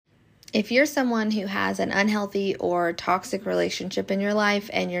If you're someone who has an unhealthy or toxic relationship in your life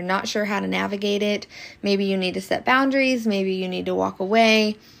and you're not sure how to navigate it, maybe you need to set boundaries, maybe you need to walk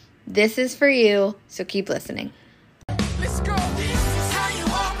away, this is for you, so keep listening. Let's go. This is how you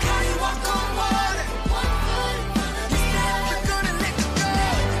walk on water. You're gonna let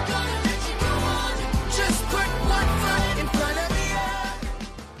you go. Just put one foot in front of the other.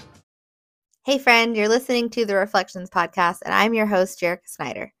 Hey friend, you're listening to the Reflections Podcast, and I'm your host, Jerica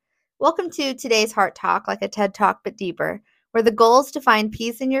Snyder. Welcome to today's Heart Talk, like a TED Talk but deeper, where the goal is to find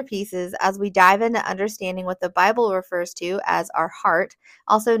peace in your pieces as we dive into understanding what the Bible refers to as our heart,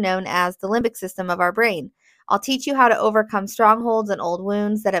 also known as the limbic system of our brain. I'll teach you how to overcome strongholds and old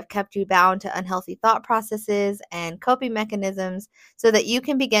wounds that have kept you bound to unhealthy thought processes and coping mechanisms so that you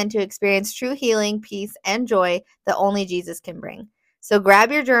can begin to experience true healing, peace, and joy that only Jesus can bring. So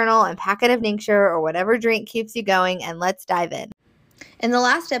grab your journal and packet of tincture or whatever drink keeps you going, and let's dive in. In the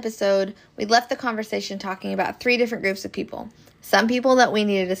last episode, we left the conversation talking about 3 different groups of people. Some people that we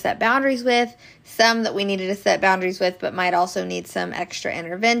needed to set boundaries with, some that we needed to set boundaries with but might also need some extra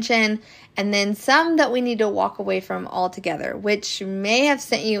intervention, and then some that we need to walk away from altogether, which may have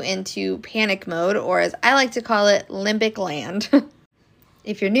sent you into panic mode, or as I like to call it, limbic land.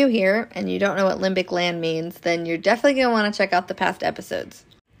 If you're new here and you don't know what limbic land means, then you're definitely going to want to check out the past episodes.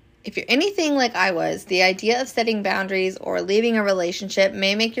 If you're anything like I was, the idea of setting boundaries or leaving a relationship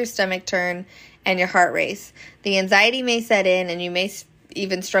may make your stomach turn and your heart race. The anxiety may set in and you may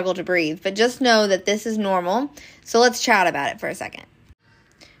even struggle to breathe, but just know that this is normal. So let's chat about it for a second.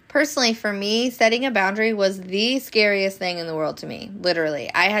 Personally, for me, setting a boundary was the scariest thing in the world to me,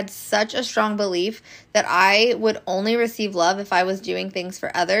 literally. I had such a strong belief that I would only receive love if I was doing things for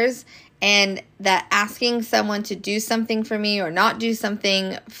others, and that asking someone to do something for me or not do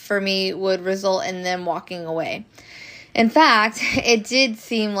something for me would result in them walking away. In fact, it did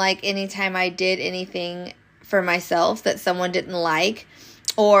seem like anytime I did anything for myself that someone didn't like,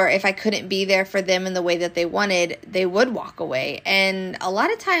 or if I couldn't be there for them in the way that they wanted, they would walk away. And a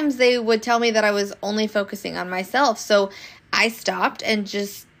lot of times they would tell me that I was only focusing on myself. So I stopped and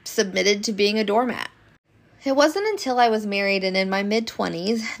just submitted to being a doormat. It wasn't until I was married and in my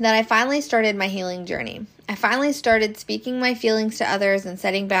mid-20s that I finally started my healing journey. I finally started speaking my feelings to others and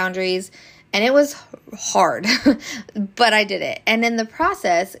setting boundaries, and it was hard, but I did it. And in the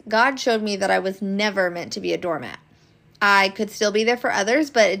process, God showed me that I was never meant to be a doormat. I could still be there for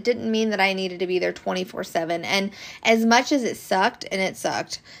others, but it didn't mean that I needed to be there 24/7. And as much as it sucked, and it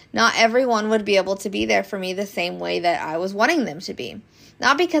sucked, not everyone would be able to be there for me the same way that I was wanting them to be.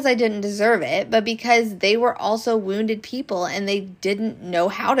 Not because I didn't deserve it, but because they were also wounded people and they didn't know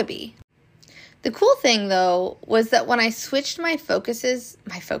how to be. The cool thing, though, was that when I switched my focus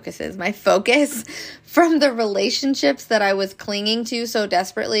from the relationships that I was clinging to so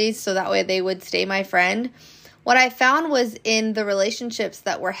desperately so that way they would stay my friend, what I found was in the relationships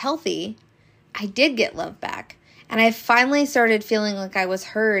that were healthy, I did get love back. And I finally started feeling like I was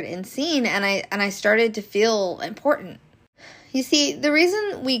heard and seen, and I started to feel important. You see, the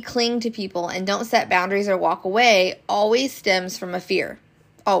reason we cling to people and don't set boundaries or walk away always stems from a fear.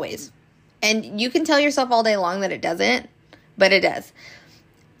 Always. And you can tell yourself all day long that it doesn't, but it does.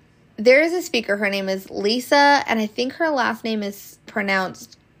 There is a speaker, her name is Lisa, and I think her last name is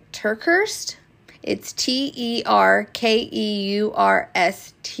pronounced Turkhurst. It's Terkeurst.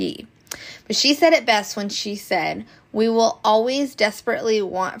 But she said it best when she said, "We will always desperately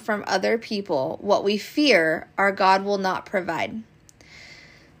want from other people what we fear our God will not provide."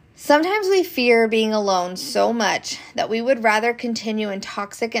 Sometimes we fear being alone so much that we would rather continue in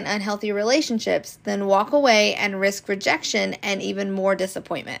toxic and unhealthy relationships than walk away and risk rejection and even more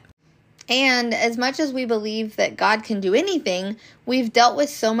disappointment. And as much as we believe that God can do anything, we've dealt with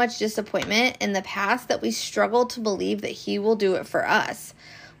so much disappointment in the past that we struggle to believe that He will do it for us.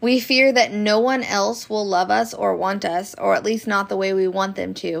 We fear that no one else will love us or want us, or at least not the way we want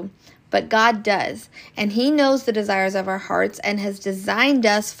them to. But God does, and He knows the desires of our hearts and has designed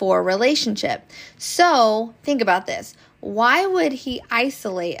us for a relationship. So, think about this. Why would He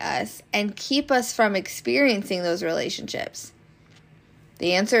isolate us and keep us from experiencing those relationships?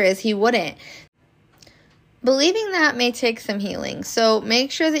 The answer is He wouldn't. Believing that may take some healing, so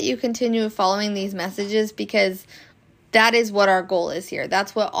make sure that you continue following these messages because that is what our goal is here.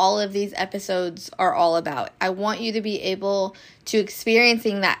 That's what all of these episodes are all about. I want you to be able to experience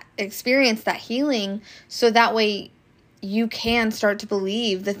that healing so that way you can start to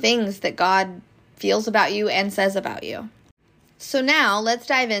believe the things that God feels about you and says about you. So now let's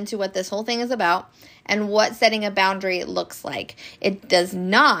dive into what this whole thing is about and what setting a boundary looks like. It does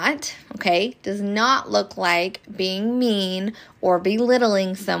not look like being mean or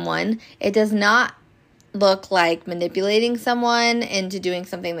belittling someone. It does not look like manipulating someone into doing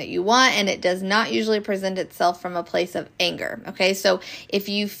something that you want, and it does not usually present itself from a place of anger. Okay, so if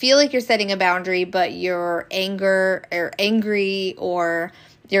you feel like you're setting a boundary, but you're angry, or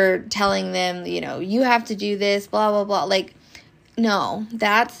you're telling them, you have to do this, blah, blah, blah, like, no,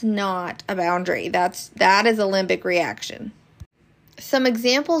 that's not a boundary. That is a limbic reaction. Some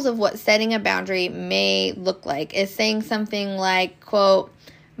examples of what setting a boundary may look like is saying something like, quote,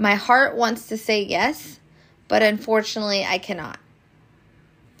 "My heart wants to say yes, but unfortunately I cannot,"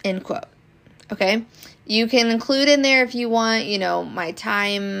 end quote. Okay? You can include in there if you want, my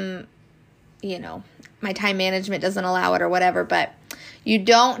time management doesn't allow it or whatever, but you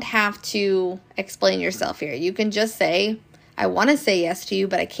don't have to explain yourself here. You can just say, I want to say yes to you,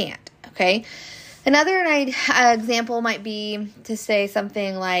 but I can't. Okay? Another example might be to say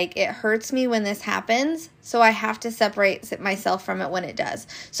something like, "It hurts me when this happens, so I have to separate myself from it when it does."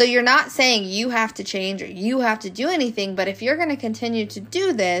 So you're not saying you have to change or you have to do anything, but if you're going to continue to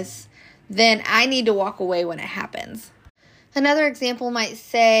do this, then I need to walk away when it happens. Another example you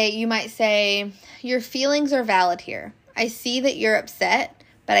might say, "Your feelings are valid here. I see that you're upset,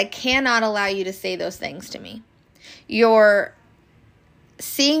 but I cannot allow you to say those things to me." You're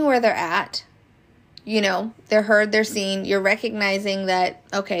seeing where they're at. They're heard, they're seen. You're recognizing that,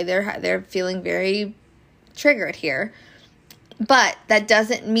 okay, they're feeling very triggered here. But that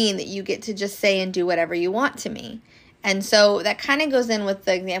doesn't mean that you get to just say and do whatever you want to me. And so that kind of goes in with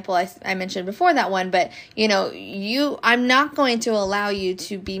the example I mentioned before that one. But, I'm not going to allow you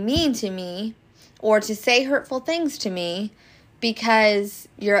to be mean to me or to say hurtful things to me because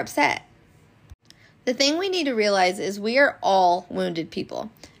you're upset. The thing we need to realize is we are all wounded people.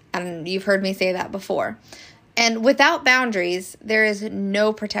 And you've heard me say that before. And without boundaries, there is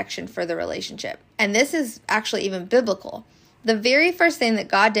no protection for the relationship. And this is actually even biblical. The very first thing that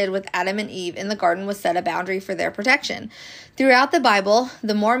God did with Adam and Eve in the garden was set a boundary for their protection. Throughout the Bible,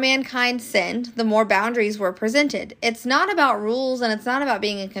 the more mankind sinned, the more boundaries were presented. It's not about rules and it's not about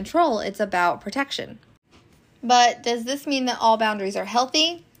being in control. It's about protection. But does this mean that all boundaries are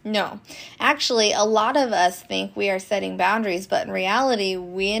healthy? No. Actually, a lot of us think we are setting boundaries, but in reality,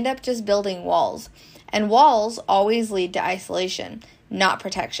 we end up just building walls. And walls always lead to isolation, not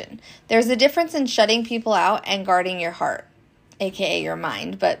protection. There's a difference in shutting people out and guarding your heart, aka your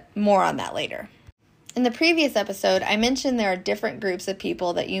mind, but more on that later. In the previous episode, I mentioned there are different groups of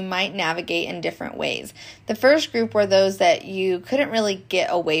people that you might navigate in different ways. The first group were those that you couldn't really get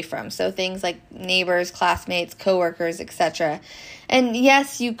away from, so things like neighbors, classmates, coworkers, etc. And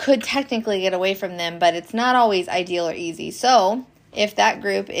yes, you could technically get away from them, but it's not always ideal or easy. So if that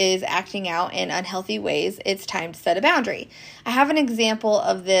group is acting out in unhealthy ways, it's time to set a boundary. I have an example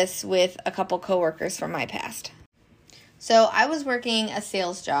of this with a couple coworkers from my past. So I was working a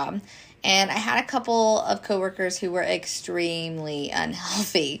sales job, and I had a couple of coworkers who were extremely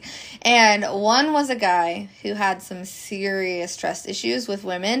unhealthy. And one was a guy who had some serious trust issues with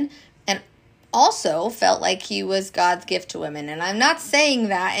women and also felt like he was God's gift to women. And I'm not saying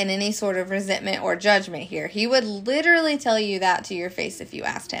that in any sort of resentment or judgment here. He would literally tell you that to your face if you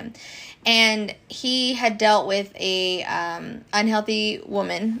asked him. And he had dealt with a unhealthy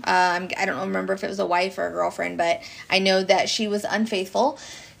woman. I don't remember if it was a wife or a girlfriend, but I know that she was unfaithful.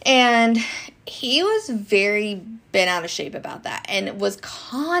 And he was very bent out of shape about that and was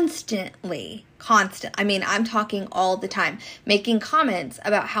constant. I mean, I'm talking all the time, making comments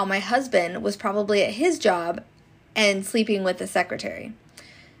about how my husband was probably at his job and sleeping with the secretary.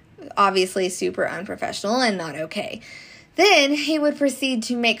 Obviously super unprofessional and not okay. Then he would proceed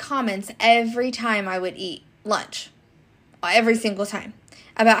to make comments every time I would eat lunch, every single time,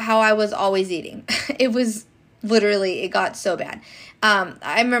 about how I was always eating. It got so bad.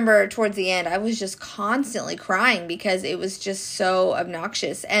 I remember towards the end, I was just constantly crying because it was just so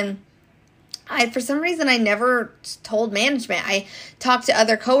obnoxious. And for some reason, I never told management. I talked to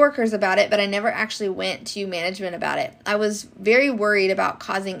other coworkers about it, but I never actually went to management about it. I was very worried about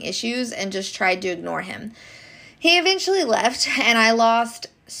causing issues and just tried to ignore him. He eventually left, and I lost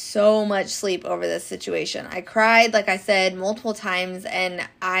so much sleep over this situation. I cried, like I said, multiple times, and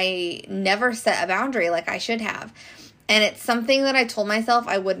I never set a boundary like I should have. And it's something that I told myself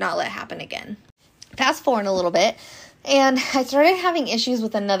I would not let happen again. Fast forward a little bit, and I started having issues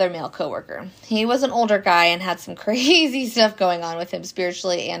with another male coworker. He was an older guy and had some crazy stuff going on with him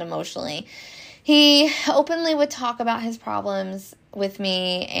spiritually and emotionally. He openly would talk about his problems with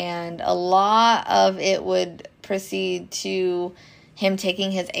me, and a lot of it would proceed to him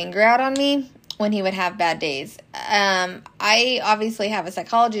taking his anger out on me when he would have bad days. I obviously have a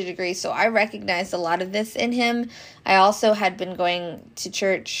psychology degree, so I recognized a lot of this in him. I also had been going to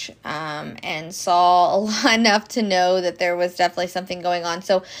church and saw a lot enough to know that there was definitely something going on.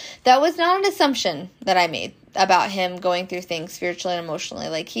 So that was not an assumption that I made about him going through things spiritually and emotionally.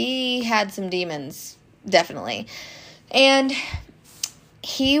 Like, he had some demons, definitely. And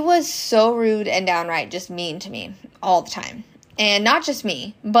he was so rude and downright just mean to me all the time. And not just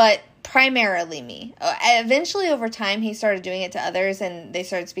me, but primarily me. Eventually, over time, he started doing it to others, and they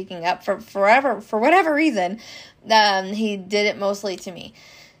started speaking up for whatever reason. He did it mostly to me.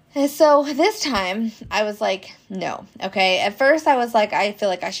 And so this time, I was like, no, okay? At first, I was like, I feel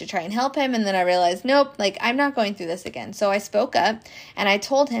like I should try and help him, and then I realized, nope, like, I'm not going through this again. So I spoke up, and I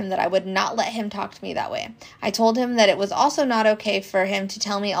told him that I would not let him talk to me that way. I told him that it was also not okay for him to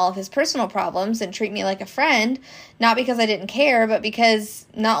tell me all of his personal problems and treat me like a friend, not because I didn't care, but because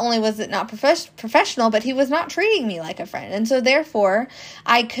not only was it not professional, but he was not treating me like a friend. And so therefore,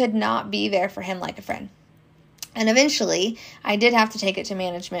 I could not be there for him like a friend. And eventually, I did have to take it to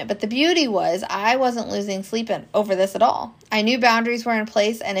management. But the beauty was, I wasn't losing sleep over this at all. I knew boundaries were in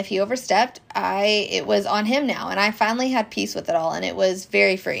place, and if he overstepped, it was on him now. And I finally had peace with it all, and it was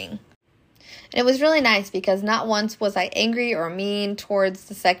very freeing. And it was really nice because not once was I angry or mean towards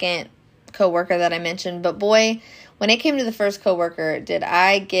the second coworker that I mentioned. But boy, when it came to the first coworker, did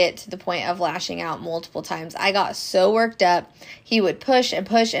I get to the point of lashing out multiple times. I got so worked up. He would push and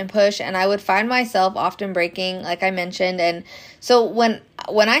push and push, and I would find myself often breaking, like I mentioned. And so when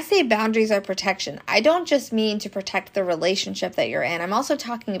I say boundaries are protection, I don't just mean to protect the relationship that you're in. I'm also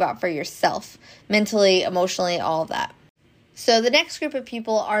talking about for yourself, mentally, emotionally, all of that. So the next group of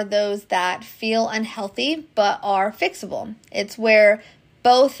people are those that feel unhealthy but are fixable. It's where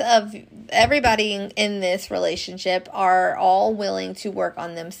both of everybody in this relationship are all willing to work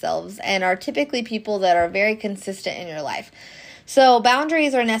on themselves and are typically people that are very consistent in your life. So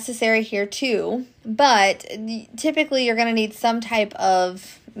boundaries are necessary here too, but typically you're going to need some type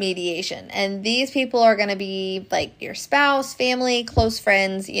of mediation. And these people are going to be like your spouse, family, close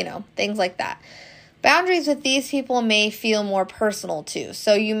friends, things like that. Boundaries with these people may feel more personal too,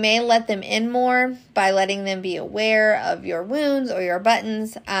 so you may let them in more by letting them be aware of your wounds or your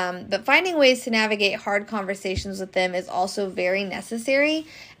buttons, but finding ways to navigate hard conversations with them is also very necessary,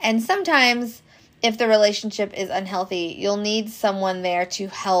 and sometimes if the relationship is unhealthy, you'll need someone there to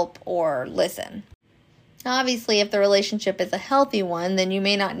help or listen. Obviously, if the relationship is a healthy one, then you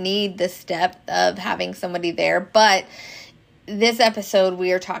may not need the step of having somebody there, but this episode,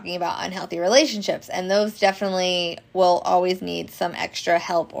 we are talking about unhealthy relationships, and those definitely will always need some extra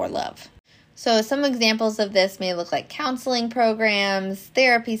help or love. So some examples of this may look like counseling programs,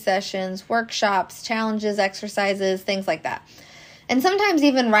 therapy sessions, workshops, challenges, exercises, things like that. And sometimes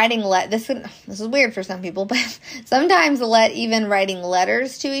even writing this is weird for some people, but sometimes even writing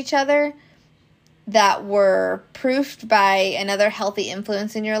letters to each other that were proofed by another healthy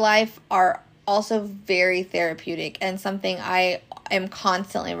influence in your life are also very therapeutic and something I am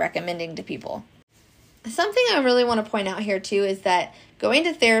constantly recommending to people. Something I really want to point out here too is that going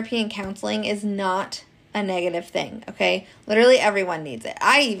to therapy and counseling is not a negative thing, okay? Literally everyone needs it.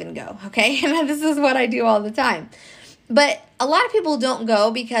 I even go, okay? And this is what I do all the time. But a lot of people don't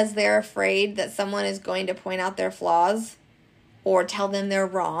go because they're afraid that someone is going to point out their flaws or tell them they're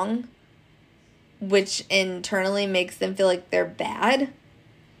wrong, which internally makes them feel like they're bad,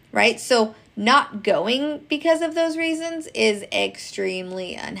 right? So not going because of those reasons is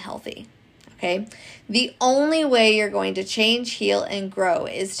extremely unhealthy, okay? The only way you're going to change, heal, and grow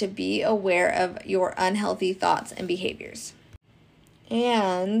is to be aware of your unhealthy thoughts and behaviors.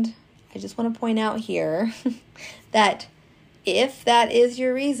 And I just want to point out here that if that is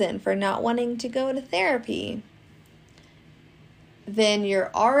your reason for not wanting to go to therapy, then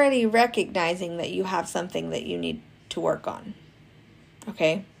you're already recognizing that you have something that you need to work on,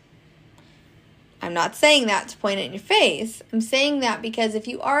 okay? I'm not saying that to point it in your face. I'm saying that because if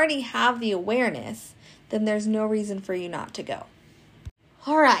you already have the awareness, then there's no reason for you not to go.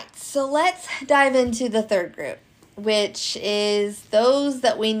 All right, so let's dive into the third group, which is those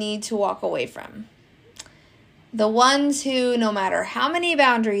that we need to walk away from. The ones who, no matter how many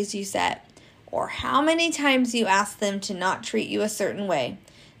boundaries you set or how many times you ask them to not treat you a certain way,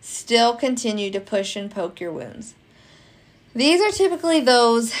 still continue to push and poke your wounds. These are typically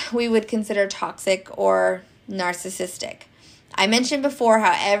those we would consider toxic or narcissistic. I mentioned before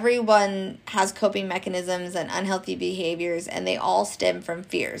how everyone has coping mechanisms and unhealthy behaviors, and they all stem from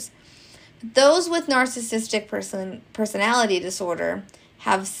fears. Those with narcissistic personality disorder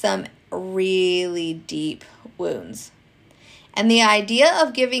have some really deep wounds. And the idea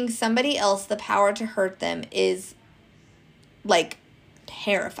of giving somebody else the power to hurt them is like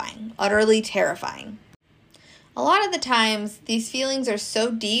terrifying, utterly terrifying. A lot of the times, these feelings are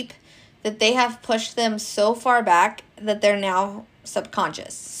so deep that they have pushed them so far back that they're now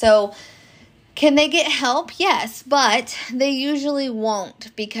subconscious. So, can they get help? Yes, but they usually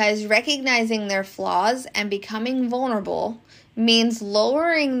won't, because recognizing their flaws and becoming vulnerable means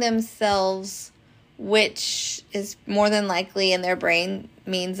lowering themselves, which is more than likely in their brain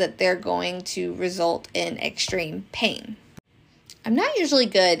means that they're going to result in extreme pain. I'm not usually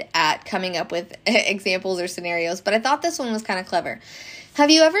good at coming up with examples or scenarios, but I thought this one was kind of clever. Have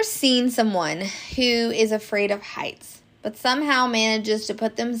you ever seen someone who is afraid of heights, but somehow manages to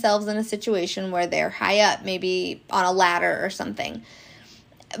put themselves in a situation where they're high up, maybe on a ladder or something?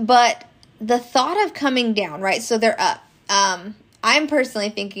 But the thought of coming down, right? So they're up. I'm personally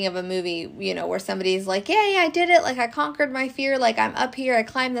thinking of a movie, where somebody's like, yay, I did it. Like, I conquered my fear. Like, I'm up here. I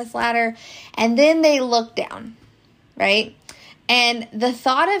climbed this ladder. And then they look down, right? And the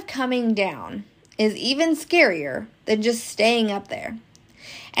thought of coming down is even scarier than just staying up there.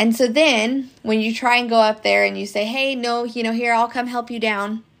 And so then when you try and go up there and you say, hey, no, here, I'll come help you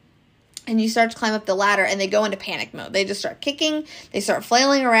down. And you start to climb up the ladder and they go into panic mode. They just start kicking. They start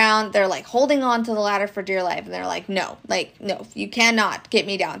flailing around. They're like holding on to the ladder for dear life. And they're like, no, you cannot get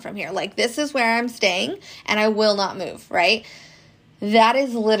me down from here. Like, this is where I'm staying and I will not move, right? That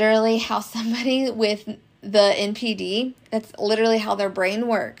is literally how somebody with the NPD, that's literally how their brain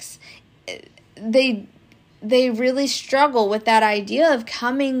works. They really struggle with that idea of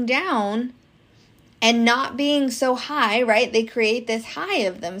coming down and not being so high, right? They create this high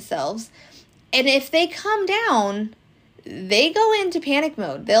of themselves. And if they come down, they go into panic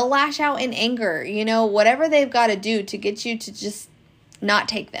mode. They'll lash out in anger, whatever they've got to do to get you to just not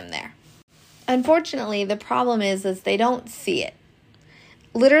take them there. Unfortunately, the problem is they don't see it.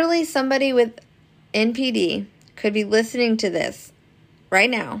 Literally, somebody with NPD could be listening to this right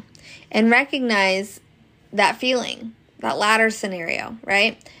now and recognize that feeling, that ladder scenario,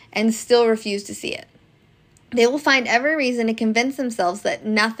 right? And still refuse to see it. They will find every reason to convince themselves that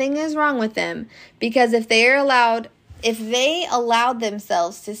nothing is wrong with them, because if they allowed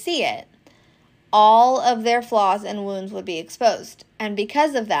themselves to see it, all of their flaws and wounds would be exposed. And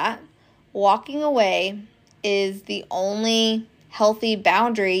because of that, walking away is the only healthy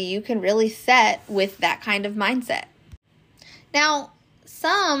boundary you can really set with that kind of mindset. Now,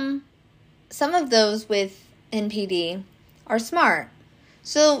 some of those with NPD are smart.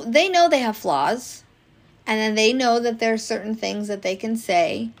 So they know they have flaws, and then they know that there are certain things that they can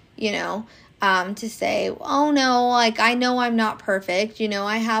say, to say, oh no, like, I know I'm not perfect,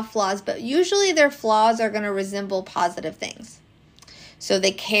 I have flaws, but usually their flaws are going to resemble positive things. So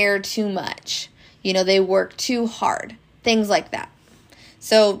they care too much, they work too hard. Things like that.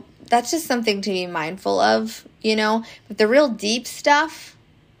 So that's just something to be mindful of, But the real deep stuff,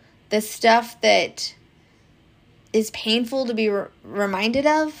 the stuff that is painful to be reminded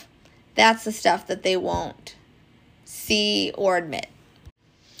of, that's the stuff that they won't see or admit.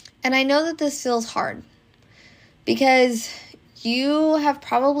 And I know that this feels hard because you have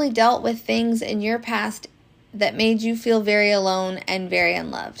probably dealt with things in your past that made you feel very alone and very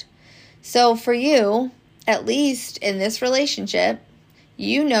unloved. So for you, at least in this relationship,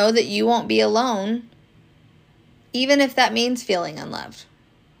 you know that you won't be alone, even if that means feeling unloved.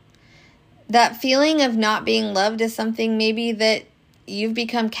 That feeling of not being loved is something maybe that you've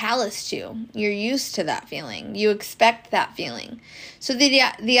become callous to. You're used to that feeling. You expect that feeling. So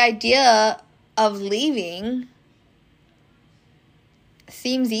the idea of leaving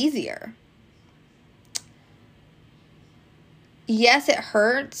seems easier. Yes, it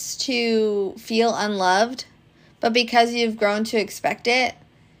hurts to feel unloved, but because you've grown to expect it,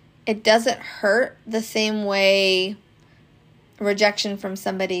 it doesn't hurt the same way rejection from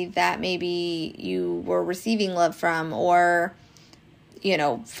somebody that maybe you were receiving love from, or,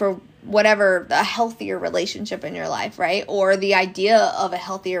 for whatever, a healthier relationship in your life, right? Or the idea of a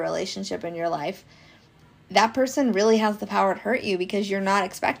healthier relationship in your life. That person really has the power to hurt you because you're not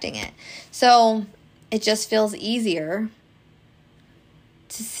expecting it. So it just feels easier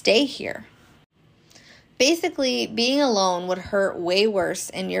to stay here. Basically, being alone would hurt way worse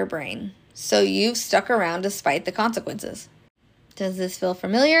in your brain, so you've stuck around despite the consequences. Does this feel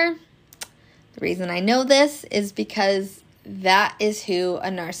familiar? The reason I know this is because that is who a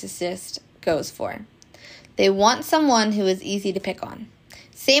narcissist goes for. They want someone who is easy to pick on.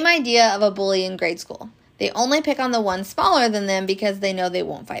 Same idea of a bully in grade school. They only pick on the one smaller than them because they know they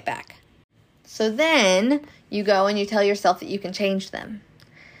won't fight back. So then you go and you tell yourself that you can change them,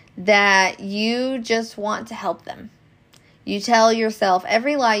 that you just want to help them. You tell yourself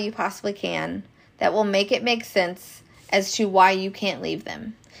every lie you possibly can that will make it make sense as to why you can't leave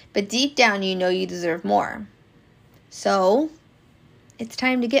them. But deep down, you know you deserve more. So, it's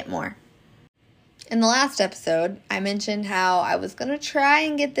time to get more. In the last episode, I mentioned how I was going to try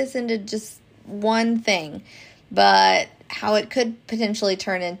and get this into just one thing, but how it could potentially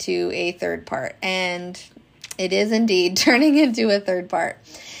turn into a third part. And it is indeed turning into a third part.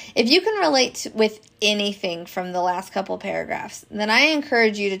 If you can relate with anything from the last couple paragraphs, then I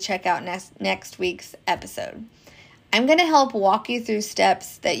encourage you to check out next week's episode. I'm going to help walk you through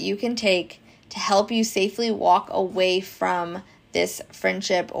steps that you can take to help you safely walk away from this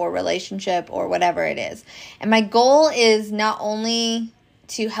friendship or relationship or whatever it is. And my goal is not only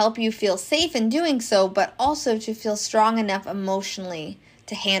to help you feel safe in doing so, but also to feel strong enough emotionally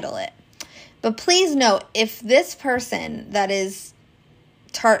to handle it. But please note, if this person that is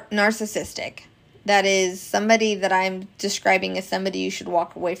narcissistic, that is somebody that I'm describing as somebody you should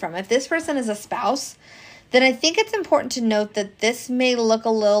walk away from, if this person is a spouse, then I think it's important to note that this may look a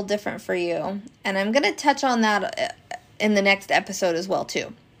little different for you. And I'm going to touch on that in the next episode as well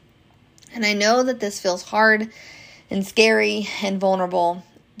too. And I know that this feels hard and scary and vulnerable,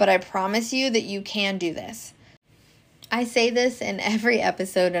 but I promise you that you can do this. I say this in every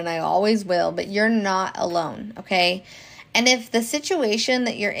episode and I always will, but you're not alone, okay? And if the situation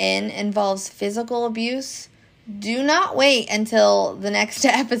that you're in involves physical abuse, do not wait until the next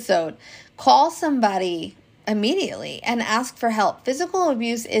episode. Call somebody immediately and ask for help. Physical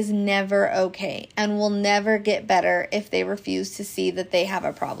abuse is never okay and will never get better if they refuse to see that they have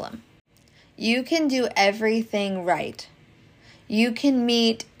a problem. You can do everything right. You can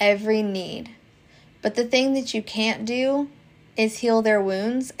meet every need. But the thing that you can't do is heal their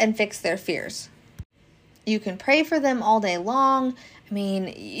wounds and fix their fears. You can pray for them all day long. I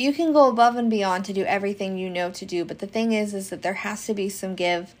mean, you can go above and beyond to do everything you know to do. But the thing is that there has to be some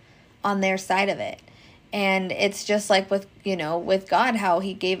give on their side of it. And it's just like with God, how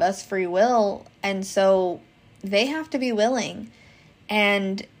he gave us free will. And so they have to be willing.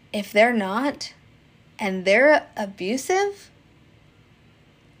 And if they're not, and they're abusive,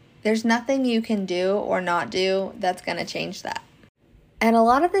 there's nothing you can do or not do that's going to change that. And a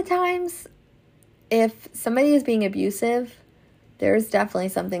lot of the times, if somebody is being abusive, there's definitely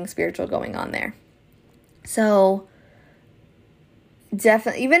something spiritual going on there. So,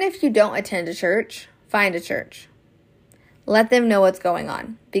 definitely, even if you don't attend a church, find a church. Let them know what's going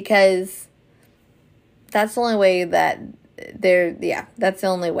on, because that's the only way that that's the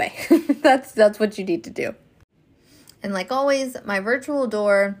only way. that's what you need to do. And like always, my virtual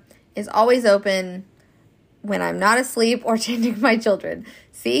door is always open when I'm not asleep or tending my children.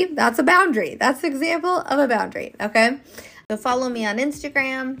 See, that's a boundary. That's an example of a boundary, okay? So follow me on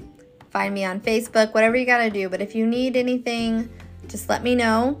Instagram, find me on Facebook, whatever you got to do. But if you need anything, just let me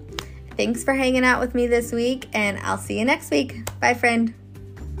know. Thanks for hanging out with me this week, and I'll see you next week. Bye, friend.